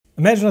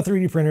Imagine a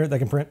 3D printer that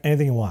can print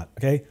anything you want,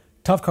 okay?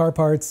 Tough car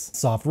parts,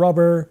 soft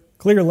rubber,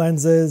 clear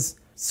lenses,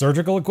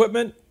 surgical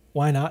equipment,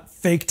 why not?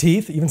 Fake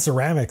teeth, even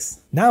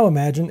ceramics. Now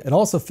imagine it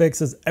also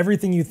fixes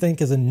everything you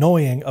think is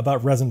annoying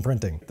about resin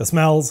printing. The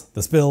smells,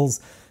 the spills,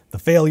 the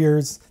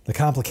failures, the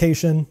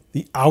complication,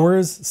 the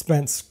hours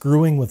spent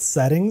screwing with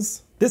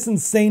settings. This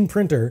insane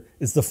printer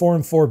is the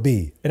Form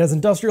 4B. It has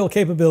industrial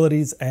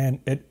capabilities and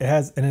it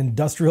has an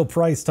industrial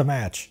price to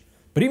match.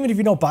 But even if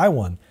you don't buy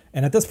one,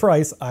 and at this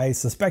price, I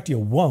suspect you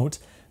won't,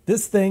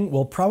 this thing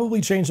will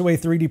probably change the way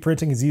 3D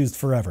printing is used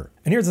forever.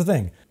 And here's the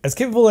thing, as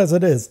capable as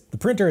it is, the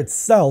printer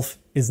itself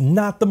is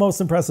not the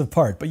most impressive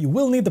part, but you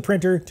will need the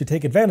printer to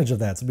take advantage of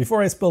that. So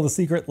before I spill the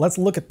secret, let's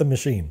look at the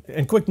machine.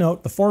 And quick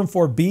note, the Form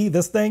 4B,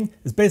 this thing,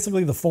 is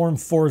basically the Form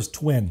 4's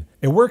twin.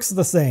 It works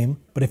the same,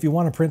 but if you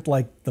want to print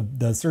like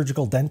the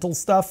surgical dental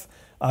stuff,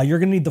 you're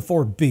gonna need the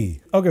 4B.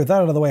 Okay, with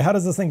that out of the way, how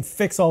does this thing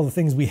fix all the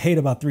things we hate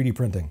about 3D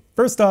printing?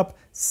 First up,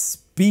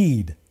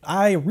 speed.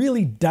 I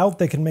really doubt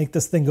they can make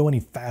this thing go any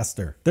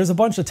faster. There's a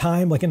bunch of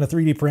time, like in a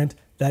 3D print,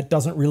 that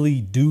doesn't really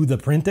do the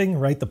printing,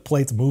 right? The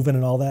plate's moving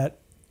and all that.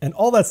 And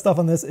all that stuff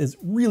on this is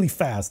really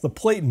fast. The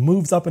plate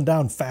moves up and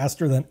down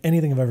faster than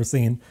anything I've ever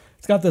seen.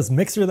 It's got this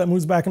mixer that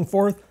moves back and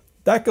forth.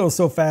 That goes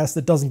so fast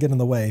it doesn't get in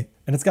the way.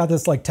 And it's got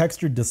this like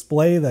textured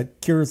display that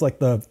cures like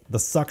the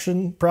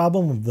suction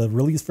problem of the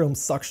release film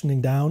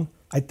suctioning down.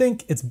 I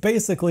think it's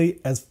basically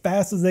as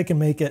fast as they can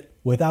make it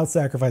without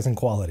sacrificing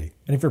quality.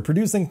 And if you're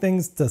producing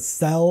things to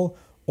sell,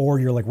 or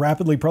you're like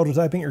rapidly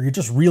prototyping, or you're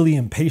just really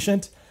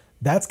impatient,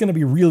 that's gonna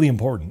be really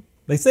important.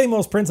 They say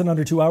most prints in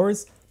under 2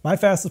 hours. My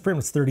fastest print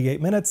was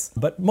 38 minutes,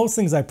 but most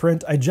things I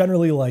print, I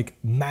generally like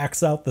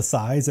max out the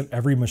size in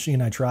every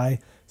machine I try.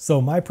 So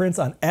my prints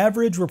on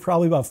average were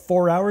probably about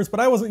 4 hours, but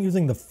I wasn't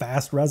using the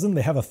fast resin.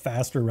 They have a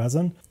faster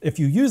resin. If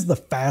you use the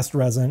fast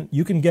resin,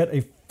 you can get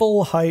a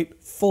full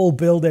height, full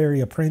build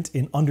area print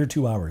in under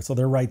 2 hours. So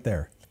they're right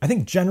there. I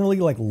think generally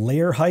like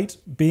layer height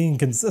being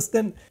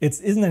consistent,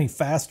 it isn't any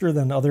faster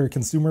than other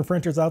consumer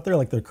printers out there,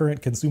 like the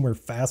current consumer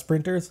fast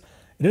printers.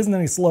 It isn't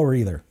any slower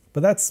either.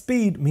 But that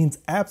speed means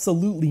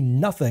absolutely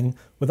nothing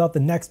without the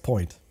next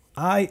point.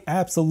 I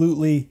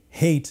absolutely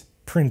hate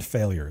print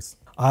failures.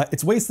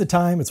 It's wasted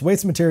time, it's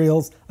wasted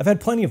materials. I've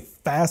had plenty of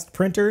fast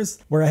printers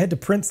where I had to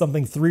print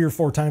something 3 or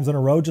 4 times in a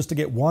row just to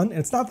get one, and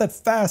it's not that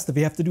fast if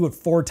you have to do it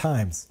 4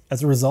 times.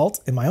 As a result,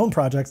 in my own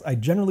projects, I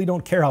generally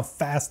don't care how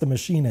fast the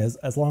machine is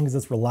as long as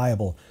it's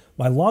reliable.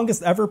 My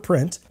longest ever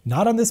print,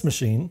 not on this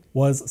machine,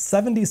 was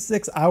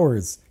 76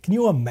 hours. Can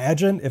you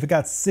imagine if it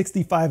got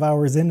 65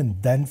 hours in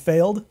and then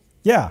failed?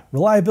 Yeah,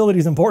 reliability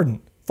is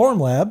important.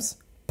 Formlabs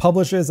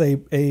publishes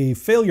a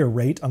failure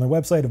rate on their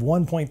website of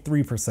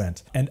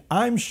 1.3%, and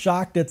I'm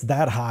shocked it's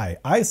that high.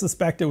 I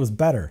suspect it was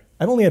better.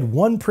 I've only had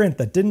one print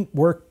that didn't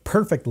work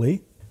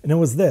perfectly, and it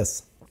was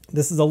this.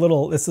 This is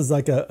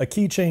like a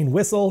keychain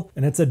whistle,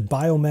 and it said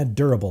Biomed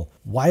Durable.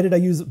 Why did I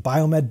use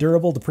Biomed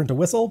Durable to print a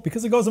whistle?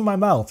 Because it goes in my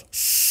mouth.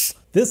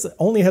 This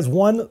only has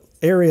one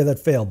area that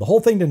failed. The whole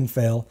thing didn't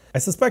fail. I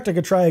suspect I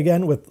could try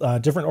again with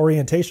different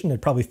orientation.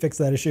 It'd probably fix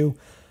that issue.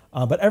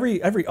 But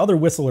every other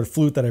whistle or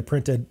flute that I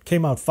printed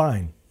came out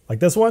fine. Like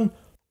this one,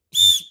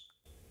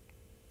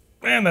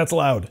 man, that's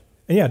loud.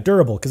 And yeah,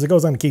 durable, because it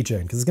goes on a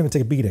keychain, because it's gonna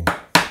take a beating.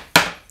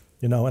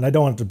 You know, and I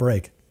don't want it to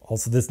break.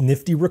 Also this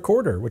nifty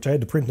recorder, which I had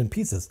to print in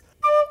pieces.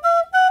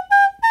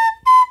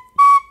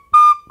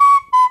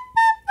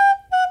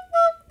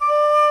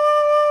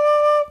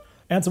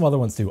 And some other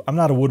ones too. I'm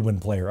not a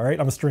woodwind player, all right?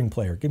 I'm a string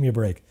player, give me a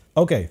break.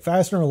 Okay,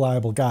 fast and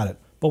reliable, got it.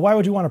 But why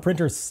would you want a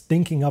printer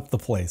stinking up the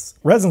place?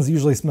 Resins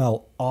usually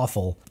smell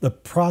awful. The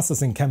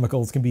processing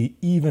chemicals can be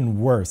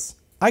even worse.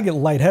 I get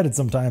lightheaded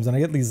sometimes and I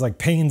get these like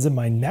pains in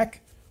my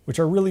neck, which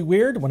are really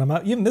weird when I'm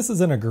out. Even this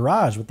is in a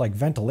garage with like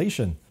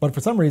ventilation. But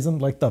for some reason,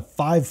 like the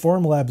 5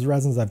 Formlabs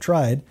resins I've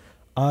tried,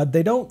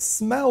 they don't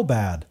smell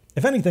bad.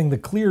 If anything, the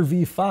clear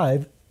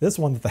V5, this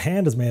one that the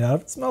hand is made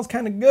out of, smells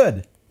kind of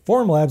good.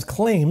 Formlabs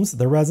claims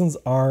the resins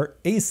are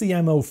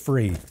ACMO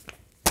free.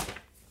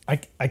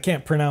 I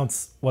can't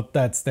pronounce what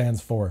that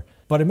stands for,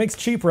 but it makes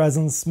cheap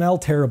resins smell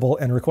terrible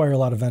and require a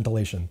lot of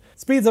ventilation.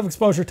 Speeds up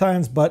exposure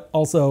times, but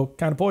also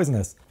kind of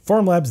poisonous.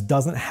 Formlabs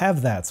doesn't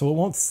have that, so it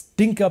won't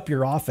stink up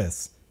your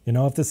office. You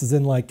know, if this is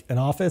in like an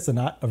office and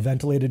not a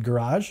ventilated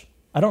garage.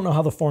 I don't know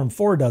how the Form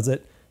 4 does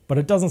it, but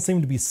it doesn't seem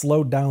to be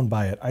slowed down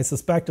by it. I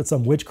suspect it's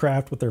some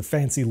witchcraft with their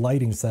fancy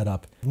lighting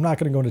setup. I'm not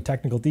gonna go into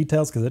technical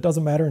details because it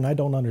doesn't matter and I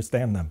don't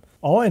understand them.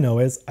 All I know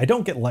is I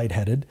don't get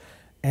lightheaded,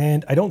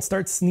 and I don't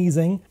start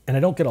sneezing, and I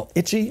don't get all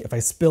itchy if I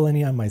spill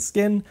any on my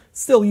skin.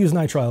 Still use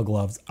nitrile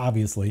gloves,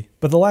 obviously,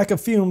 but the lack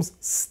of fumes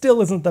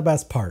still isn't the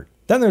best part.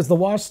 Then there's the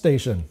wash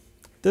station.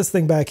 This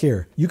thing back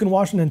here. You can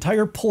wash an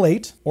entire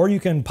plate, or you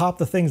can pop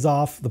the things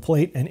off the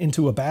plate and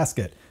into a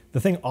basket.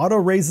 The thing auto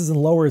raises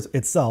and lowers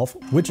itself,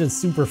 which is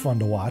super fun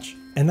to watch.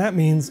 And that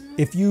means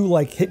if you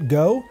like hit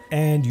go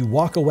and you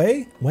walk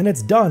away, when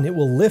it's done, it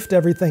will lift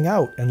everything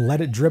out and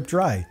let it drip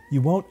dry.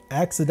 You won't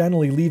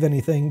accidentally leave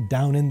anything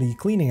down in the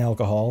cleaning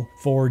alcohol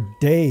for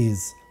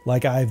days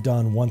like I've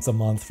done once a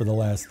month for the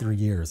last 3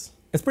 years.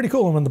 It's pretty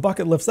cool, and when the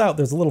bucket lifts out,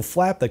 there's a little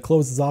flap that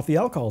closes off the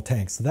alcohol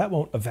tank, so that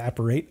won't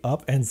evaporate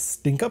up and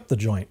stink up the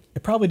joint.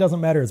 It probably doesn't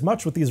matter as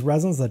much with these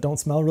resins that don't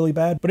smell really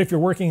bad, but if you're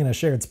working in a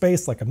shared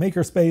space like a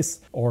maker space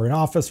or an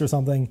office or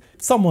something,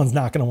 someone's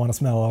not going to want to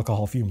smell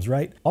alcohol fumes,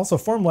 right? Also,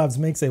 Formlabs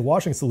makes a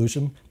washing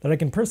solution that I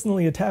can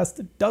personally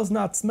attest does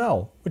not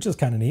smell, which is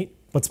kind of neat.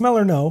 But smell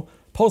or no,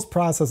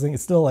 post-processing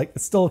is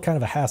still kind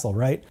of a hassle,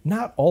 right?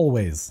 Not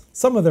always.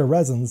 Some of their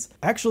resins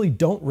actually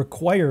don't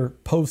require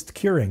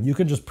post-curing. You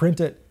can just print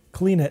it,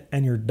 clean it,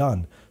 and you're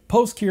done.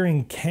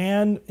 Post-curing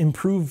can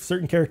improve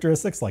certain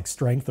characteristics like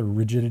strength or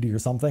rigidity or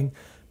something,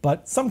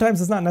 but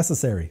sometimes it's not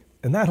necessary.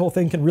 And that whole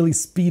thing can really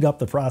speed up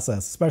the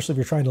process, especially if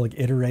you're trying to like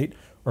iterate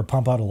or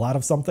pump out a lot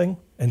of something.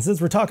 And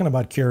since we're talking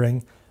about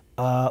curing,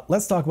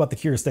 let's talk about the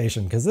cure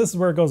station, because this is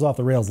where it goes off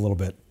the rails a little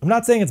bit. I'm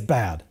not saying it's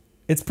bad.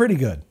 It's pretty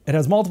good. It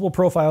has multiple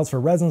profiles for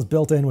resins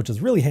built in, which is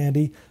really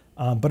handy,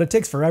 but it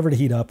takes forever to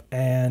heat up,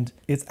 and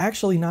it's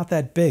actually not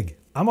that big.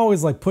 I'm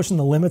always like pushing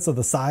the limits of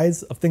the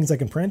size of things I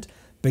can print.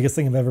 Biggest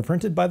thing I've ever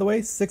printed, by the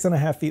way,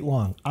 6.5 feet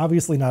long.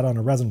 Obviously not on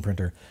a resin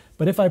printer.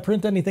 But if I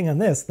print anything on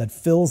this that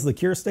fills the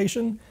cure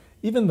station,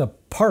 even the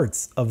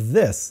parts of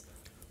this,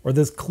 or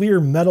this clear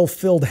metal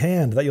filled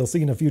hand that you'll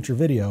see in a future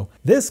video,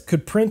 this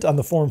could print on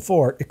the Form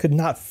 4. It could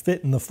not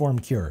fit in the Form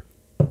Cure.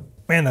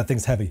 Man, that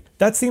thing's heavy.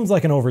 That seems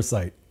like an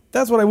oversight.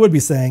 That's what I would be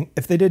saying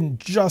if they didn't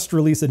just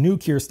release a new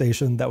cure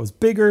station that was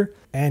bigger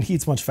and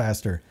heats much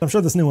faster. I'm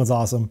sure this new one's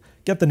awesome.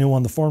 Get the new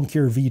one, the Form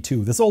Cure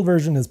V2. This old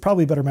version is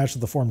probably better matched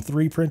with the Form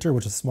 3 printer,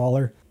 which is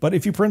smaller. But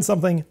if you print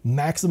something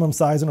maximum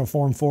size in a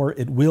Form 4,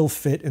 it will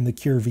fit in the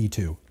Cure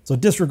V2. So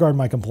disregard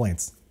my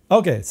complaints.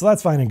 Okay, so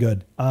that's fine and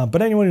good.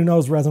 But anyone who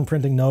knows resin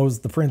printing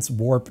knows the prints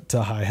warp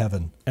to high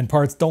heaven and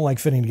parts don't like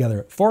fitting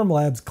together.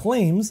 Formlabs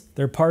claims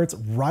their parts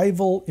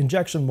rival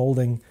injection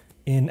molding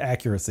in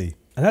accuracy.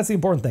 And that's the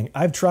important thing.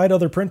 I've tried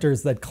other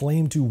printers that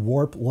claim to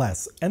warp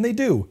less, and they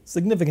do,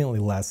 significantly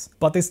less,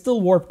 but they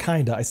still warp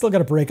kinda. I still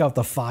gotta break out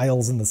the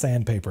files and the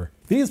sandpaper.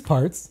 These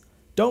parts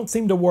don't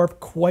seem to warp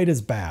quite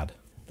as bad.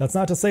 That's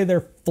not to say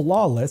they're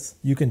flawless.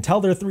 You can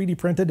tell they're 3D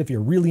printed if you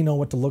really know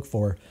what to look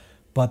for,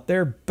 but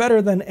they're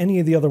better than any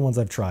of the other ones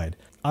I've tried.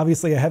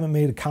 Obviously, I haven't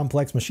made a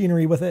complex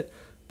machinery with it,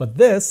 but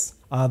this,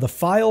 the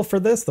file for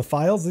this,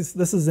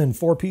 this is in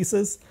 4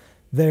 pieces.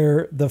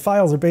 The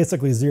files are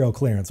basically zero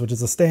clearance, which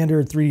is a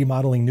standard 3D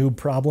modeling noob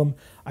problem.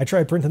 I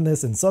tried printing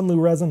this in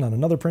Sunlu resin on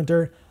another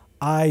printer.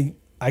 I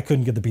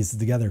couldn't get the pieces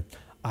together.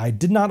 I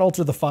did not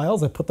alter the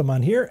files. I put them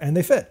on here and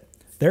they fit.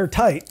 They're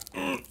tight.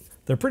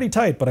 They're pretty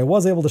tight, but I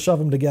was able to shove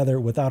them together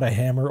without a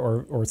hammer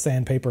or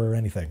sandpaper or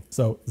anything.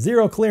 So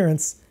zero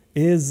clearance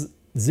is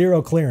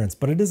zero clearance,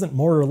 but it isn't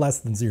more or less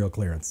than zero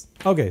clearance.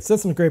 Okay,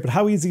 system's great, but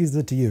how easy is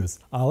it to use?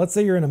 Let's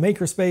say you're in a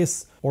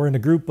makerspace or in a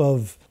group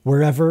of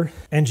wherever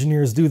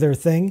engineers do their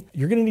thing.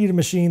 You're gonna need a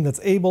machine that's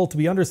able to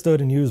be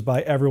understood and used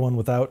by everyone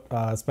without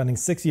spending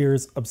 6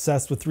 years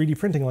obsessed with 3D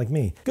printing like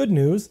me. Good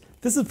news,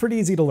 this is pretty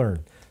easy to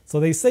learn. So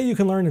they say you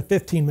can learn in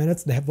 15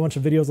 minutes. They have a bunch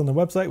of videos on their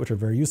website, which are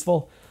very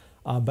useful.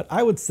 But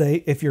I would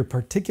say if you're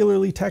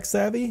particularly tech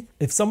savvy,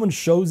 if someone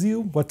shows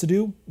you what to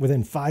do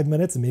within 5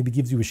 minutes and maybe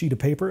gives you a sheet of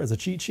paper as a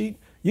cheat sheet,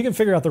 you can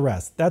figure out the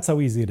rest. That's how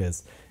easy it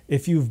is.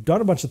 If you've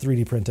done a bunch of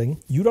 3D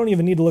printing, you don't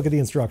even need to look at the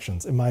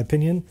instructions. In my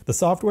opinion, the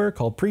software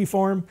called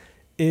Preform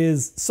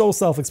is so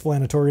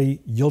self-explanatory,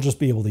 you'll just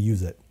be able to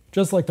use it.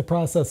 Just like the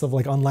process of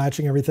like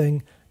unlatching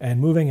everything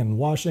and moving and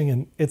washing,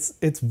 and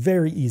it's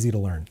very easy to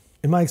learn.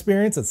 In my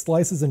experience, it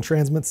slices and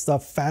transmits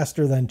stuff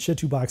faster than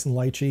Chitubox and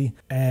Lychee,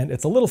 and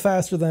it's a little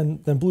faster than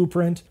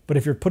Blueprint, but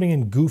if you're putting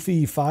in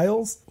goofy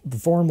files, the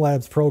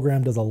Formlabs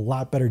program does a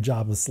lot better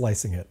job of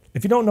slicing it.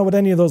 If you don't know what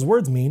any of those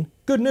words mean,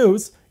 good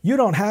news, you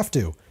don't have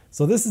to.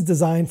 So this is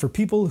designed for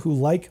people who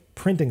like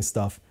printing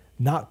stuff,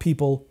 not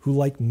people who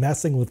like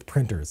messing with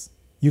printers.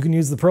 You can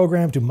use the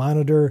program to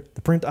monitor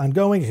the print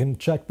ongoing. You can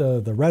check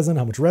the resin,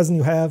 how much resin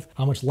you have,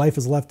 how much life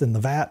is left in the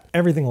vat,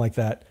 everything like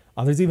that.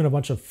 There's even a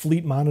bunch of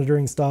fleet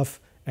monitoring stuff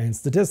and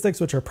statistics,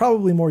 which are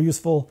probably more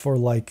useful for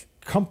like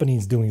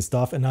companies doing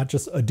stuff and not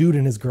just a dude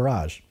in his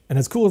garage. And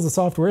as cool as the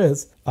software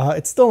is,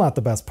 it's still not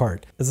the best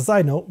part. As a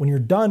side note, when you're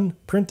done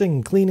printing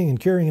and cleaning and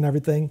curing and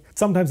everything,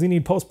 sometimes you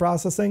need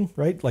post-processing,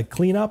 right? Like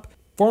cleanup.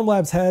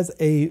 Formlabs has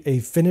a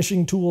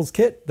finishing tools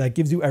kit that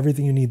gives you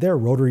everything you need there.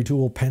 Rotary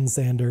tool, pen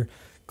sander,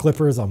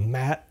 clippers, a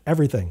mat,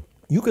 everything.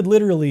 You could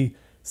literally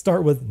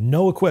start with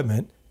no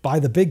equipment, buy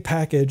the big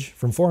package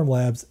from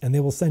Formlabs, and they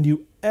will send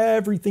you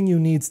everything you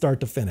need start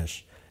to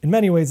finish. In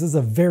many ways, this is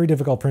a very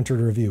difficult printer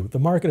to review. The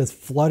market is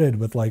flooded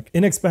with like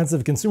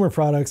inexpensive consumer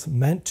products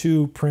meant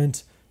to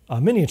print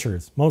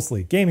miniatures,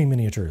 mostly gaming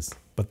miniatures.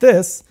 But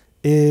this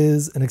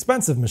is an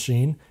expensive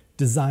machine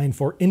designed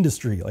for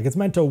industry. Like it's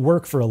meant to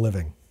work for a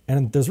living.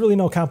 And there's really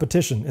no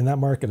competition in that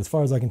market as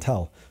far as I can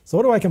tell. So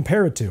what do I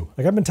compare it to?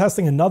 Like I've been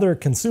testing another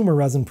consumer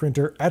resin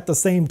printer at the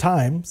same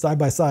time, side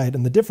by side,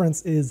 and the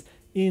difference is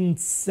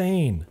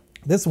insane.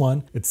 This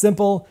one, it's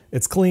simple,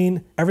 it's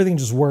clean, everything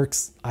just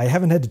works. I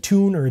haven't had to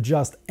tune or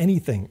adjust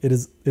anything. It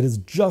is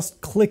just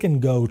click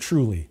and go,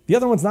 truly. The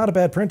other one's not a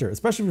bad printer,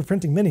 especially if you're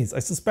printing minis. I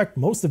suspect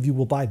most of you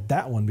will buy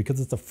that one because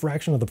it's a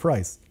fraction of the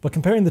price. But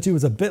comparing the two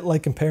is a bit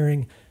like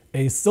comparing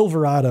a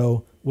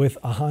Silverado with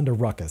a Honda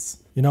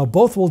Ruckus. You know,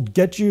 both will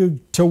get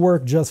you to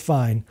work just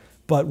fine,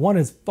 but one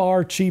is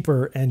far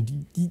cheaper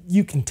and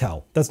you can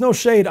tell. That's no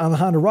shade on the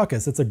Honda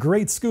Ruckus. It's a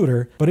great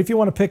scooter, but if you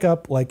want to pick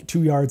up like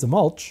 2 yards of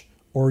mulch,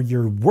 or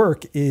your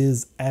work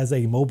is as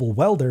a mobile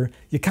welder,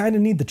 you kind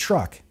of need the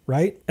truck,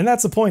 right? And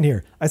that's the point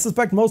here. I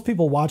suspect most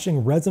people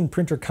watching resin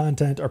printer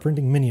content are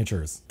printing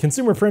miniatures.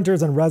 Consumer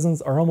printers and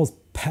resins are almost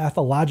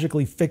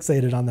pathologically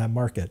fixated on that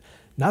market.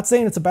 Not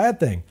saying it's a bad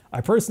thing. I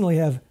personally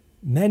have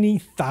many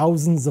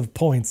thousands of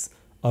points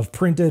of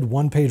printed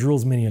one-page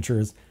rules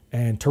miniatures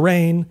and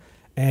terrain,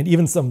 and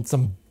even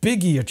some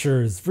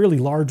biggiatures, really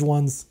large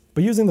ones.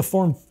 But using the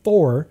Form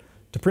 4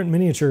 to print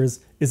miniatures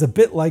is a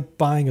bit like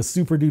buying a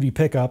Super Duty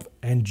pickup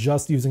and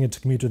just using it to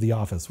commute to the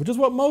office, which is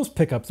what most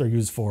pickups are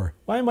used for.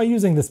 Why am I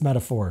using this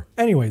metaphor?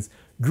 Anyways,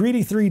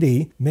 Greedy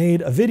 3D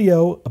made a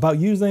video about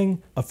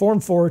using a Form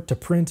 4 to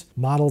print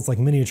models like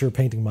miniature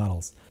painting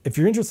models. If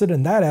you're interested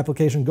in that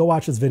application, go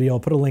watch this video. I'll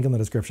put a link in the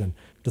description.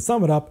 To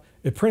sum it up,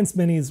 it prints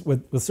minis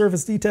with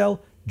surface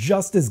detail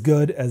just as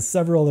good as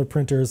several other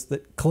printers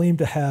that claim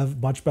to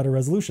have much better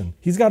resolution.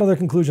 He's got other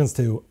conclusions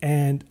too,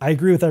 and I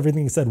agree with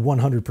everything he said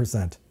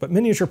 100%. But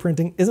miniature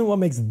printing isn't what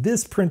makes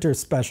this printer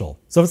special.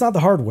 So if it's not the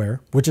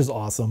hardware, which is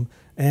awesome,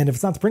 and if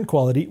it's not the print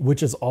quality,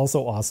 which is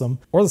also awesome,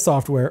 or the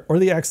software, or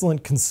the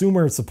excellent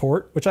consumer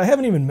support, which I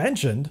haven't even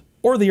mentioned,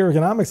 or the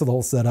ergonomics of the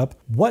whole setup,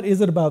 what is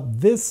it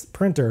about this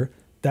printer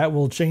that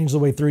will change the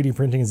way 3D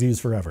printing is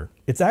used forever?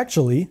 It's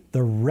actually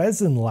the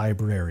resin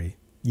library.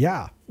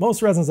 Yeah,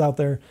 most resins out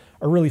there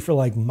are really for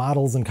like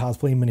models and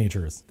cosplay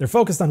miniatures. They're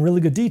focused on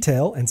really good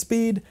detail and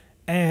speed,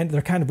 and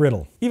they're kind of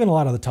brittle, even a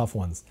lot of the tough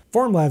ones.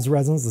 Formlabs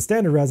resins, the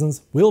standard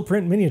resins, will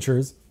print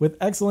miniatures with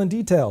excellent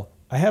detail.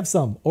 I have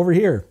some over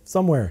here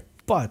somewhere,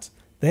 but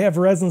they have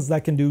resins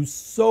that can do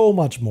so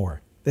much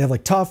more. They have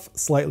like tough,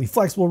 slightly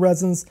flexible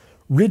resins,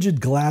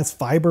 rigid glass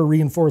fiber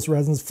reinforced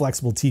resins,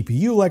 flexible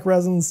TPU-like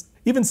resins,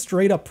 even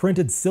straight up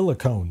printed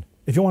silicone.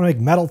 If you want to make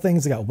metal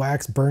things, they got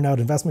wax, burnout,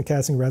 investment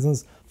casting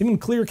resins, even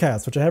clear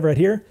cast, which I have right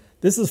here.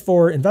 This is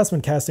for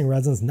investment casting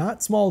resins,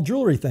 not small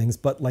jewelry things,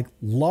 but like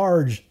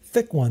large,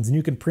 thick ones, and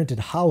you can print it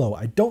hollow.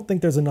 I don't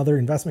think there's another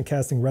investment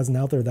casting resin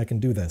out there that can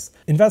do this.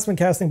 Investment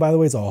casting, by the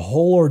way, is a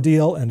whole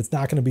ordeal, and it's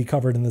not going to be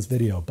covered in this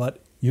video,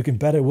 but you can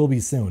bet it will be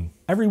soon.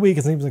 Every week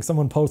it seems like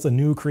someone posts a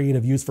new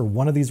creative use for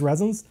one of these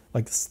resins,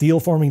 like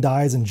steel forming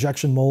dies,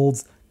 injection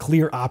molds,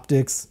 clear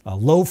optics,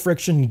 low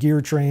friction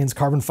gear trains,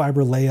 carbon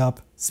fiber layup,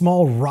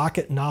 small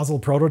rocket nozzle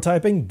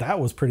prototyping. That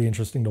was pretty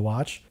interesting to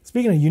watch.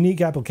 Speaking of unique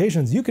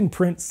applications, you can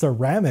print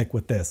ceramic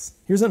with this.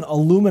 Here's an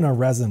alumina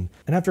resin,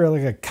 and after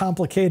like a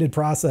complicated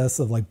process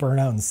of like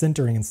burnout and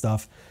sintering and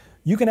stuff,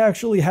 you can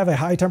actually have a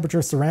high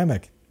temperature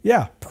ceramic.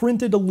 Yeah,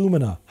 printed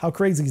alumina. How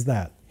crazy is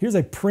that? Here's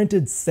a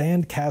printed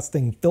sand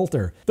casting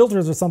filter.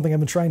 Filters are something I've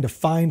been trying to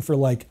find for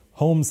like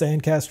home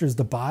sandcasters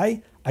to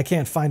buy. I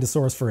can't find a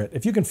source for it.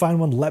 If you can find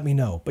one, let me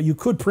know, but you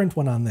could print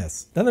one on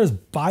this. Then there's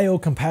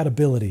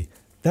biocompatibility.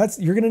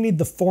 You're gonna need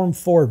the Form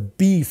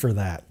 4B for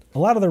that. A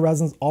lot of the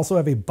resins also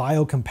have a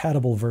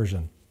biocompatible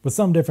version, with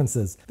some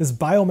differences. This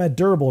Biomed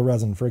Durable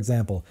resin, for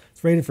example,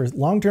 it's rated for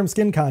long-term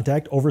skin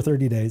contact over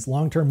 30 days,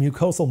 long-term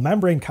mucosal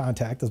membrane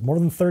contact is more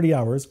than 30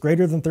 hours,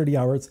 greater than 30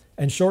 hours,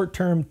 and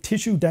short-term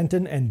tissue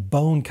dentin and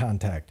bone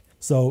contact.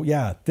 So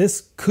yeah,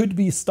 this could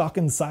be stuck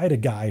inside a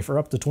guy for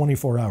up to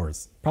 24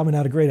 hours. Probably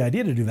not a great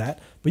idea to do that,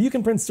 but you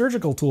can print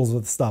surgical tools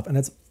with stuff and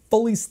it's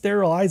fully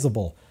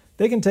sterilizable.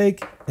 They can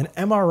take an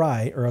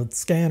MRI or a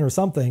scan or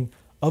something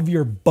of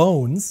your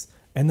bones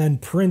and then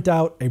print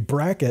out a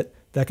bracket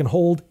that can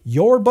hold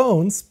your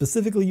bones,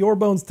 specifically your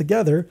bones,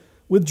 together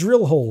with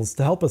drill holes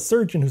to help a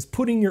surgeon who's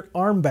putting your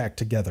arm back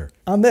together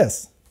on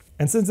this.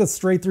 And since it's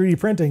straight 3D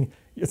printing,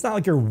 it's not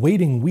like you're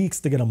waiting weeks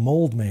to get a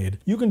mold made.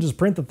 You can just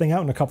print the thing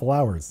out in a couple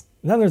hours.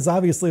 And then there's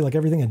obviously like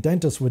everything a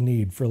dentist would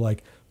need for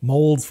like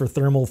molds for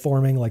thermal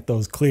forming, like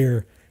those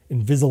clear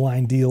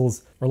Invisalign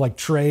deals, or like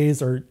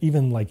trays, or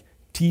even like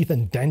teeth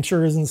and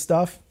dentures and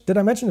stuff. Did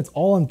I mention it's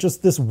all on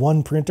just this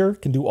one printer?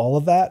 Can do all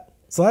of that?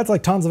 So that's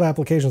like tons of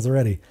applications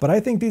already. But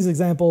I think these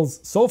examples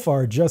so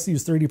far just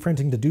use 3D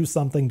printing to do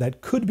something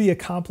that could be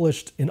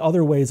accomplished in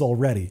other ways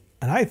already.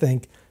 And I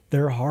think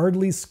they're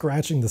hardly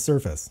scratching the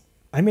surface.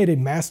 I made a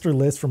master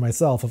list for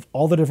myself of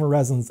all the different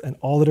resins and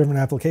all the different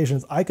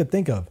applications I could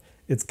think of.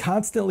 It's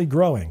constantly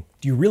growing.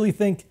 Do you really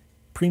think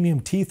premium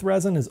teeth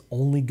resin is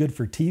only good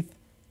for teeth?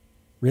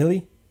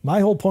 Really?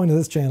 My whole point of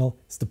this channel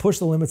is to push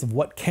the limits of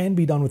what can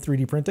be done with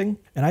 3D printing,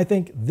 and I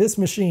think this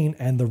machine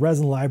and the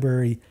resin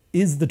library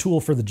is the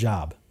tool for the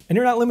job. And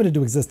you're not limited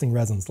to existing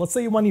resins. Let's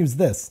say you want to use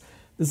this.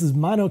 This is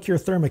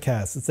Monocure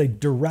Thermocast. It's a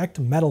direct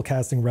metal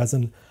casting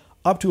resin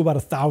up to about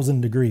 1,000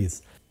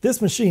 degrees.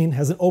 This machine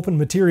has an open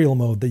material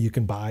mode that you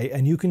can buy,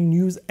 and you can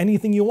use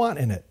anything you want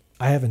in it.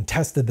 I haven't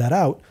tested that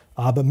out.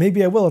 but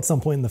maybe I will at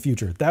some point in the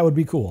future. That would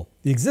be cool.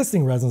 The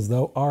existing resins,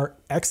 though, are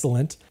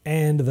excellent,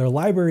 and their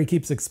library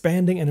keeps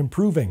expanding and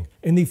improving.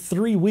 In the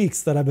 3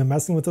 weeks that I've been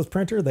messing with this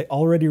printer, they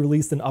already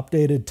released an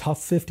updated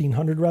Tough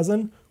 1500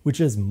 resin, which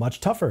is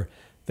much tougher.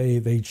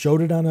 They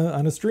showed it on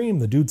a stream.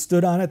 The dude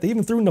stood on it. They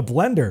even threw it in a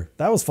blender.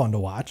 That was fun to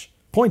watch.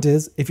 Point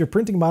is, if you're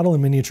printing model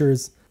and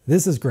miniatures,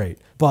 this is great,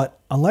 but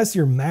unless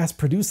you're mass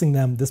producing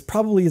them, this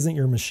probably isn't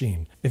your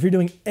machine. If you're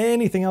doing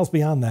anything else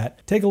beyond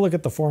that, take a look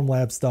at the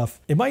formlabs stuff.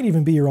 It might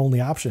even be your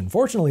only option.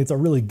 Fortunately, it's a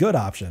really good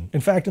option.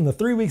 In fact, in the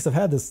 3 weeks I've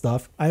had this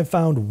stuff, I have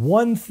found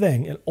one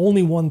thing and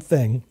only one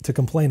thing to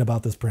complain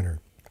about this printer.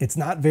 It's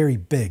not very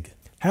big.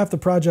 Half the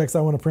projects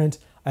I want to print,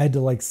 I had to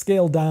like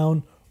scale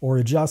down or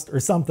adjust or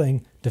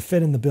something to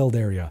fit in the build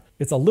area.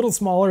 It's a little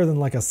smaller than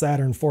like a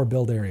Saturn IV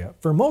build area.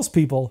 For most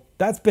people,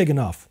 that's big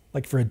enough.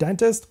 Like for a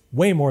dentist,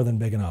 way more than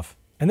big enough.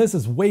 And this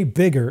is way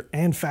bigger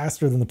and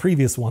faster than the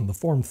previous one, the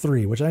Form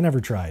 3, which I never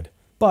tried.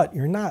 But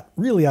you're not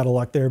really out of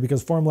luck there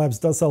because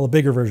Formlabs does sell a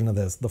bigger version of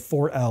this, the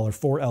 4L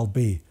or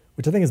 4LB,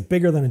 which I think is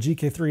bigger than a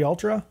GK3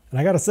 Ultra. And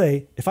I gotta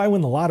say, if I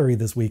win the lottery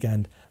this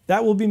weekend,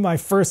 that will be my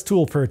first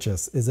tool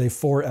purchase, is a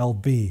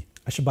 4LB.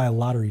 I should buy a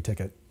lottery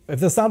ticket. If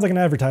this sounds like an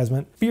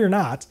advertisement, fear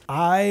not,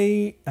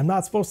 I am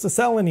not supposed to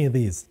sell any of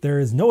these. There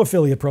is no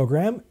affiliate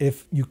program.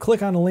 If you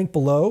click on a link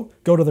below,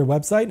 go to their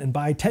website and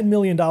buy $10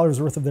 million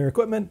worth of their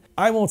equipment,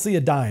 I won't see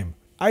a dime.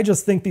 I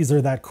just think these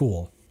are that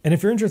cool. And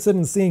if you're interested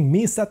in seeing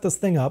me set this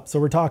thing up, so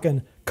we're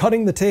talking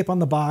cutting the tape on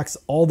the box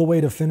all the way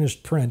to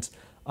finished print,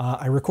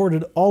 I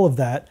recorded all of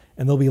that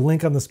and there'll be a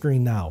link on the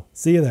screen now.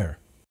 See you there.